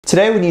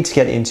Today we need to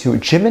get into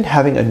Jimin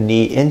having a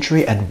knee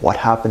injury and what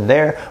happened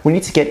there. We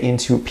need to get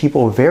into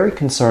people very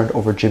concerned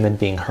over Jimin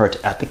being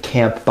hurt at the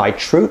camp by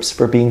troops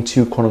for being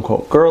too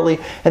quote-unquote girly,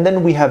 and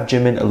then we have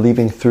Jimin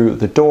leaving through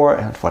the door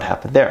and what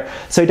happened there.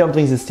 So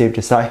Dumplings, it's Dave.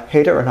 Decide,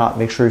 hate it or not,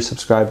 make sure you're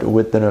subscribed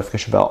with the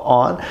notification bell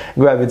on.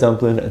 Grab a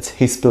dumpling, a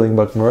taste spilling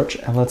mug merch,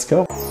 and let's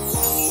go.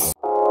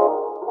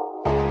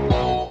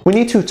 We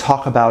need to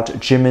talk about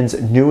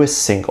Jimin's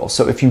newest single.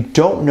 So if you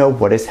don't know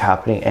what is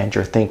happening and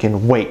you're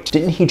thinking, wait,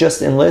 didn't he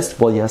just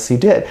enlist? Well, yes, he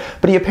did.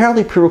 But he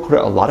apparently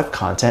pre-recorded a lot of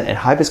content, and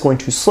Hive is going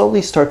to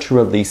slowly start to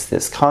release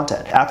this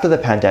content. After the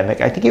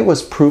pandemic, I think it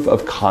was proof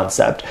of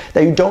concept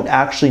that you don't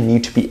actually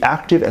need to be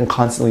active and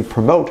constantly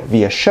promote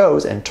via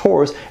shows and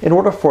tours in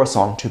order for a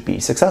song to be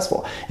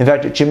successful. In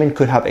fact, Jimin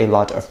could have a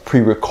lot of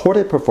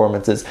pre-recorded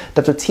performances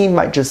that the team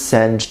might just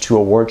send to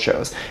award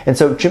shows. And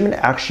so Jimin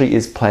actually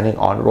is planning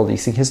on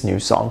releasing his new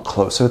song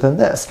Closer Than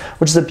This,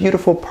 which is a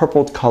beautiful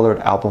purple colored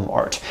album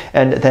art.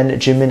 And then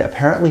Jimin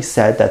apparently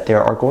said that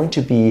there are going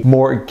to be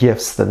more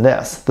gifts than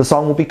this. The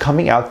song will be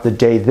coming out the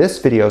day this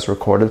video is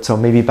recorded, so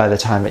maybe by the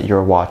time that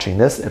you're watching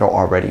this, it'll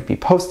already be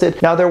posted.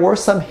 Now, there were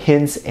some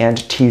hints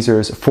and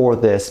teasers for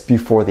this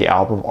before the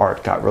album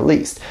art got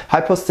released.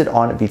 I posted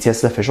on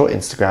BTS's official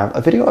Instagram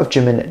a video of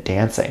Jimin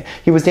dancing.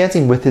 He was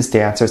dancing with his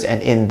dancers,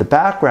 and in the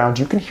background,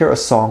 you can hear a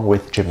song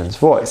with Jimin's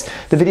voice.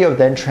 The video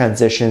then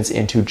transitions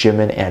into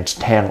Jimin and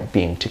Tan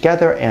being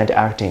together and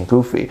acting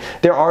goofy.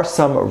 There are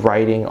some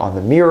writing on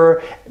the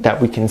mirror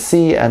that we can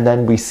see, and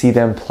then we see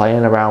them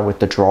playing around with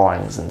the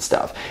drawings and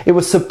stuff. It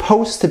was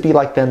supposed to be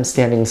like them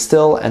standing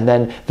still, and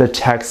then the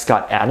text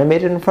got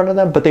animated in front of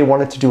them, but they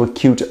wanted to do a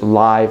cute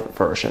live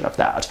version of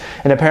that.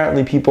 And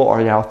apparently people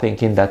are now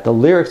thinking that the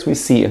lyrics we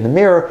see in the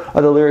mirror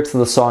are the lyrics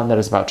of the song that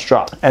is about to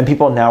drop. And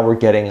people now were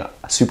getting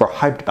super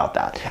hyped about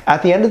that.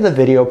 At the end of the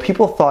video,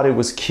 people thought it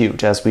was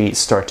cute as we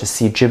start to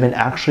see Jimin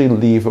actually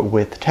leave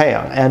with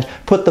Taeyang and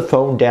put the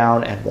phone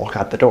down and walk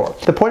out the door.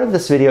 The point of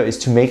this video is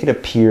to make it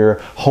appear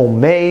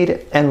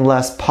homemade and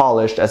less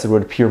polished, as it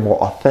would appear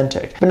more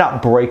authentic, but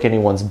not break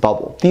anyone's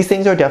bubble. These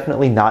things are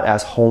definitely not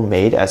as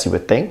homemade as you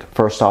would think.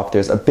 First off,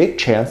 there's a big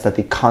chance that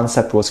the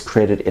concept was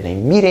created in a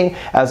meeting,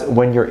 as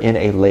when you're in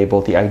a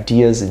label, the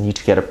ideas need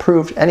to get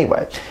approved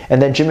anyway.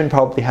 And then Jimin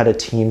probably had a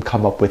team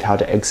come up with how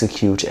to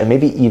execute and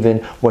maybe even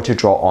what to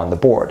draw on the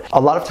board.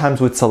 A lot of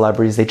times with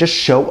celebrities, they just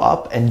show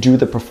up and do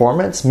the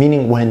performance,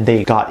 meaning when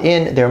they got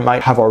in, there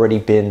might have already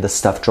been the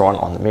stuff drawn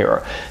on the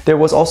mirror. There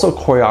was also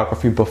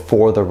choreography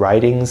before the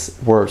writings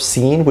were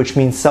seen, which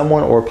means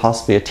someone or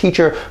possibly a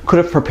teacher could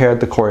have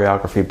prepared the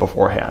choreography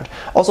beforehand.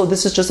 Also,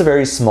 this is just a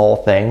very small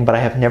thing, but I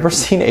have never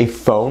seen a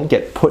phone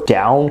get put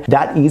down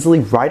that easily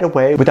right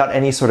away without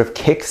any sort of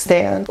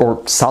kickstand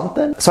or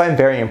something. So I'm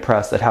very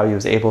impressed at how he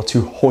was able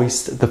to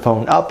hoist the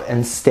phone up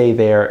and stay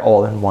there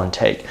all in one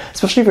take.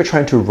 Especially if you're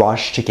trying to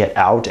rush to get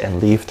out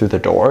and leave through the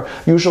door.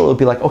 Usually it'll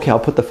be like, okay, I'll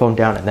put the phone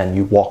down, and then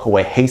you walk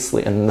away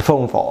hastily and then the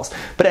phone falls.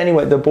 But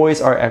anyway, the boys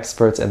are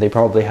experts and they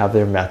probably have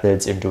their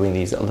methods in doing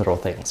these little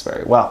things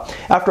very well.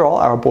 After all,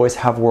 our boys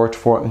have worked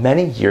for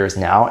many years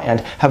now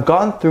and have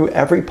gone through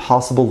every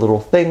possible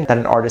little thing that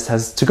an artist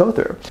has to go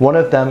through. One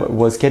of them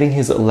was getting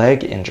his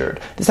leg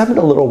injured. This happened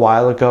a little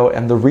while ago,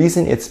 and the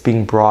reason it's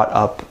being brought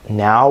up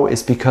now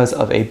is because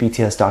of a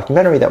BTS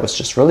documentary that was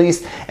just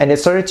released, and it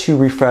started to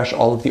refresh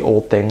all of the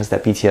old things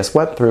that BTS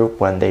went through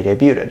when they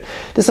debuted.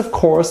 This of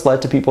course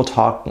led to people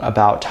talking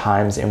about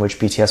times in which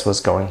BTS was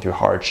going through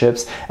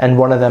hardships, and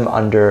one of them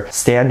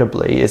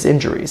understandably is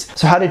injuries.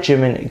 So how did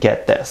Jimin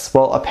get this?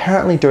 Well,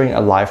 apparently during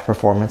a live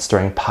performance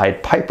during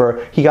Pied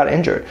Piper, he got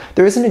injured.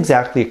 There isn't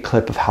exactly a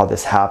clip of how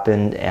this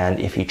happened and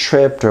if he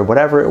tripped or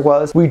whatever it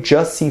was. We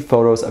just see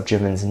photos of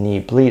Jimin's knee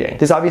bleeding.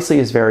 This obviously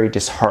is very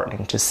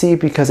disheartening to see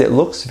because it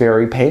looks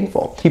very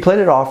painful. He played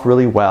it off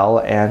really well,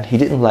 and he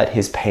didn't let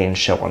his pain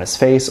show on his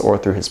face or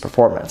through his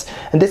performance.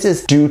 And this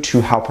is due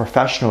to how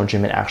professional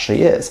Jimin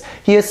actually is.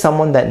 He is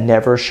someone that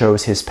never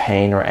shows his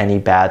pain or any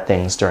bad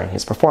things during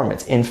his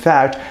performance. In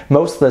fact,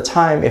 most of the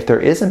time, if there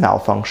is a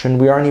malfunction,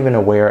 we aren't even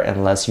aware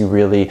unless you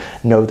really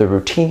know the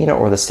routine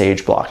or the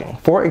stage blocking.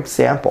 For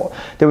example,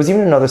 there was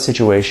even another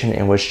situation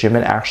in which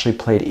Jimin actually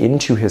played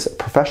into his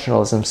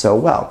professionalism so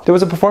well. There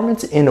was a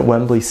performance in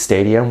Wembley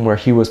Stadium where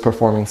he was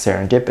performing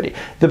Serendipity.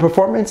 The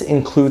performance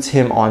includes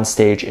him on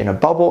stage in a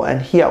bubble,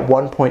 and he at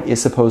one point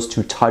is supposed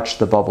to touch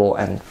the bubble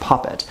and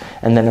pop it,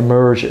 and then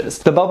emerges.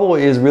 The bubble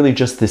is really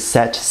just the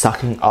set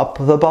sucking up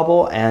the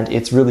bubble, and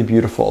it's really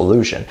beautiful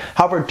illusion.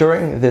 However,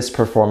 during this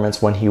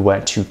performance, when he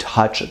went to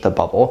touch the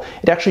bubble,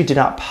 it actually did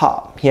not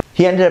pop.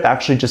 He ended up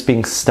actually just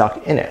being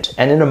stuck in it.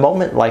 And in a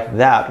moment like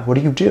that,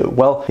 what do?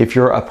 Well, if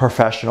you're a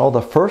professional,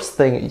 the first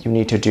thing you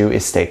need to do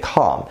is stay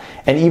calm.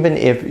 And even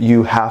if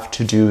you have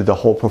to do the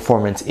whole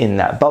performance in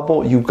that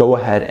bubble, you go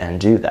ahead and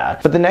do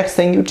that. But the next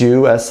thing you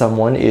do as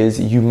someone is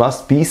you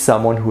must be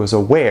someone who is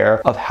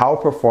aware of how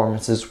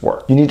performances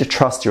work. You need to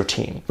trust your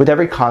team. With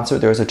every concert,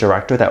 there's a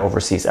director that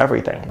oversees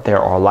everything. There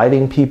are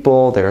lighting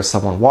people, there's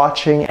someone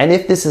watching, and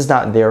if this is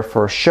not their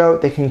first show,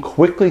 they can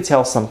quickly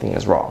tell something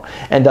is wrong,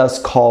 and thus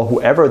call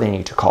whoever they they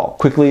need to call.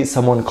 Quickly,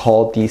 someone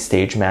called the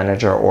stage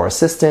manager or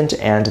assistant,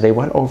 and they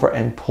went over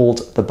and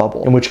pulled the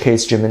bubble, in which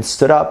case Jimin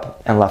stood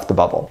up and left the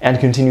bubble and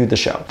continued the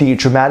show. The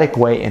dramatic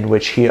way in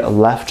which he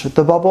left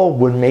the bubble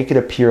would make it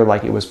appear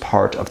like it was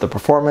part of the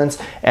performance,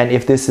 and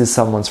if this is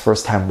someone's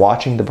first time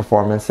watching the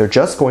performance, they're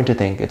just going to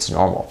think it's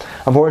normal.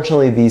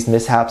 Unfortunately, these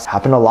mishaps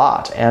happen a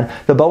lot, and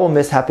the bubble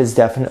mishap is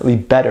definitely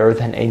better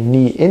than a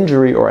knee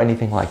injury or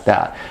anything like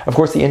that. Of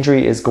course, the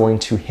injury is going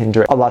to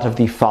hinder a lot of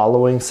the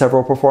following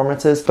several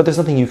performances, but there's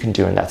nothing you can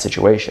do in that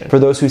situation. For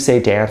those who say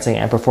dancing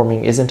and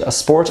performing isn't a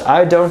sport,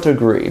 I don't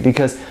agree,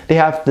 because they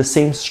have the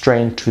same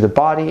strain to the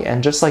body,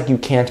 and just like you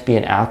can't be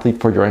an athlete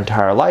for your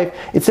entire life,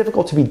 it's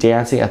difficult to be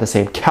dancing at the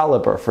same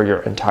caliber for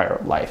your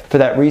entire life. For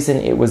that reason,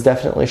 it was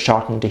definitely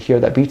shocking to hear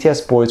that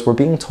BTS boys were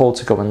being told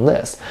to go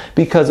enlist,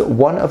 because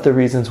one of the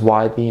reasons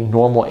why the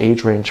normal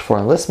age range for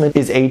enlistment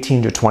is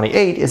 18 to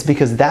 28 is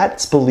because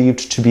that's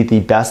believed to be the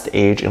best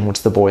age in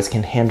which the boys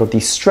can handle the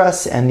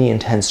stress and the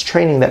intense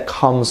training that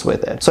comes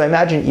with it. So I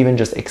imagine even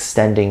just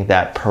extending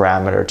that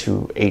parameter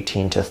to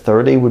 18 to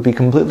 30 would be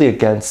completely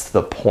against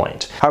the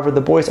point. However,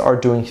 the boys are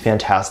doing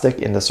fantastic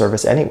in the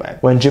service anyway.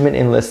 When Jimin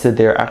enlisted,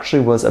 there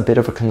actually was a bit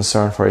of a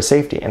concern for his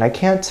safety, and I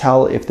can't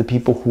tell if the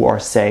people who are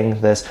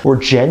saying this were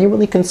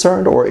genuinely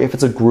concerned or if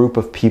it's a group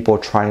of people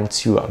trying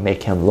to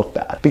make him look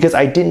bad, because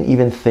I didn't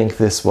even think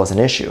this was an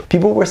issue.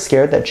 People were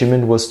scared that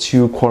Jimin was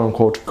too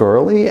quote-unquote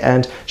girly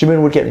and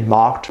Jimin would get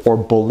mocked or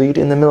bullied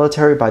in the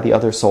military by the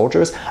other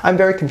soldiers. I'm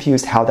very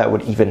confused how that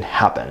would even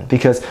happen,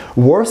 because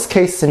worst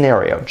case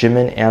scenario,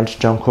 Jimin and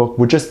Jungkook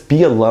would just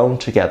be alone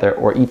together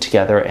or eat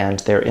together and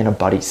they're in a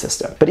buddy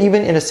system. But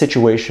even in a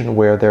situation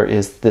where there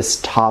is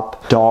this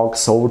top dog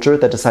soldier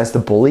that decides to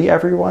bully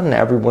everyone and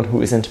everyone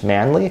who isn't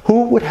manly,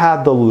 who would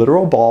have the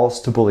literal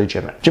balls to bully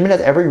Jimin? Jimin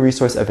has every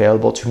resource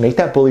available to make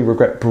that bully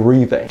regret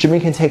breathing.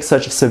 Jimin can take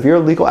such severe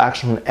legal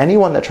action on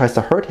anyone that tries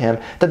to hurt him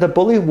that the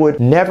bully would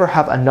never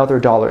have another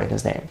dollar in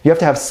his name. You have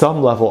to have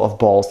some level of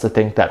balls to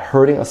think that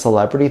hurting a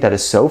celebrity that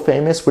is so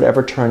famous would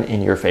ever turn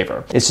in your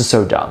favor. It's just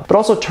so dumb. But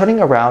also turning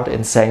around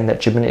and saying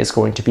that Jimin is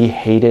going to be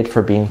hated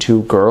for being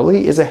too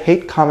girly is a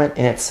hate comment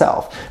in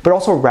itself, but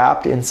also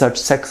wrapped in such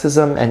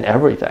sexism and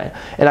everything.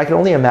 And I can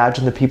only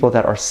imagine the people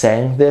that are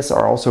saying this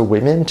are also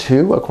women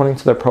too, according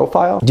to their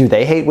profile. Do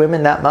they hate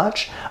women that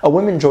much? A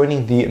woman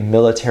joining the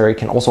military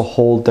can also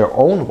hold their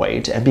own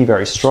weight and be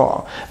very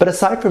strong. But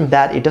aside from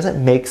that, it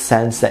doesn't make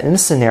sense that in a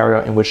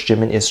scenario in which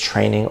Jimin is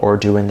training or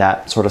doing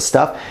that sort of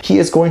stuff, he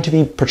is going to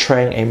be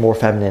portraying a more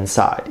feminine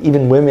side.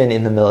 Even women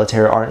in the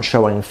military aren't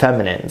showing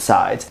feminine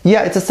sides.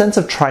 Yeah, it's a sense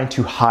of trying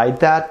to hide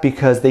that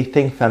because they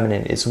think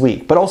feminine is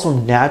weak. But also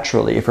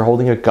naturally, if you're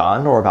holding a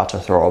gun or about to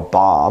throw a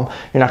bomb,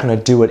 you're not going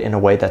to do it in a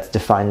way that's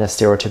defined as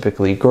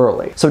stereotypically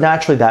girly. So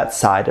naturally, that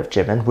side of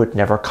Jimin would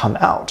never come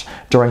out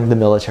during the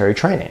military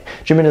training.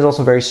 Jimin is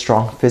also very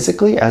strong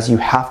physically, as you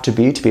have to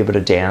be able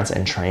to dance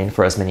and train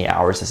for as many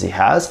hours as he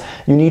has.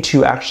 You need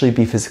to actually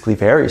be physically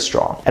very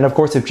strong. And of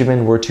course, if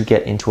Jimin were to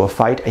get into a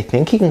fight, I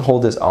think he can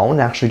hold his own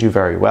and actually do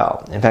very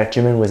well. In fact,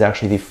 Jimin was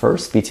actually the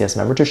first BTS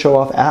member to show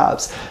off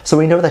abs, so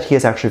we know that he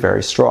is actually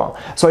very strong.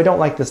 So I don't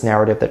like this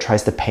narrative that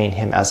tries to paint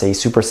him as a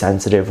super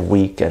sensitive,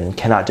 weak, and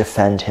cannot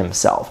defend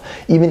himself.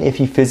 Even if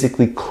he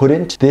physically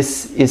couldn't,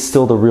 this is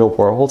still the real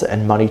world,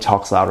 and money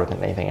talks louder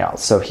than anything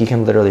else. So he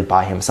can literally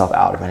buy himself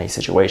out of any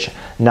situation.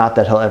 Not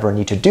that he'll ever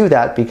need to do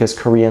that, because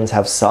Koreans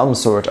have some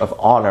sort of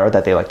honor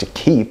that they like to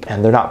keep,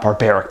 and they're not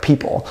barbaric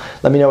people.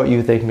 Let me know what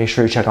you think. Make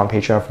sure you check on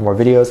Patreon for more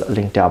videos.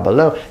 Link down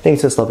below.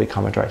 Thanks for this lovely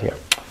comment right here.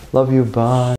 Love you. Bye.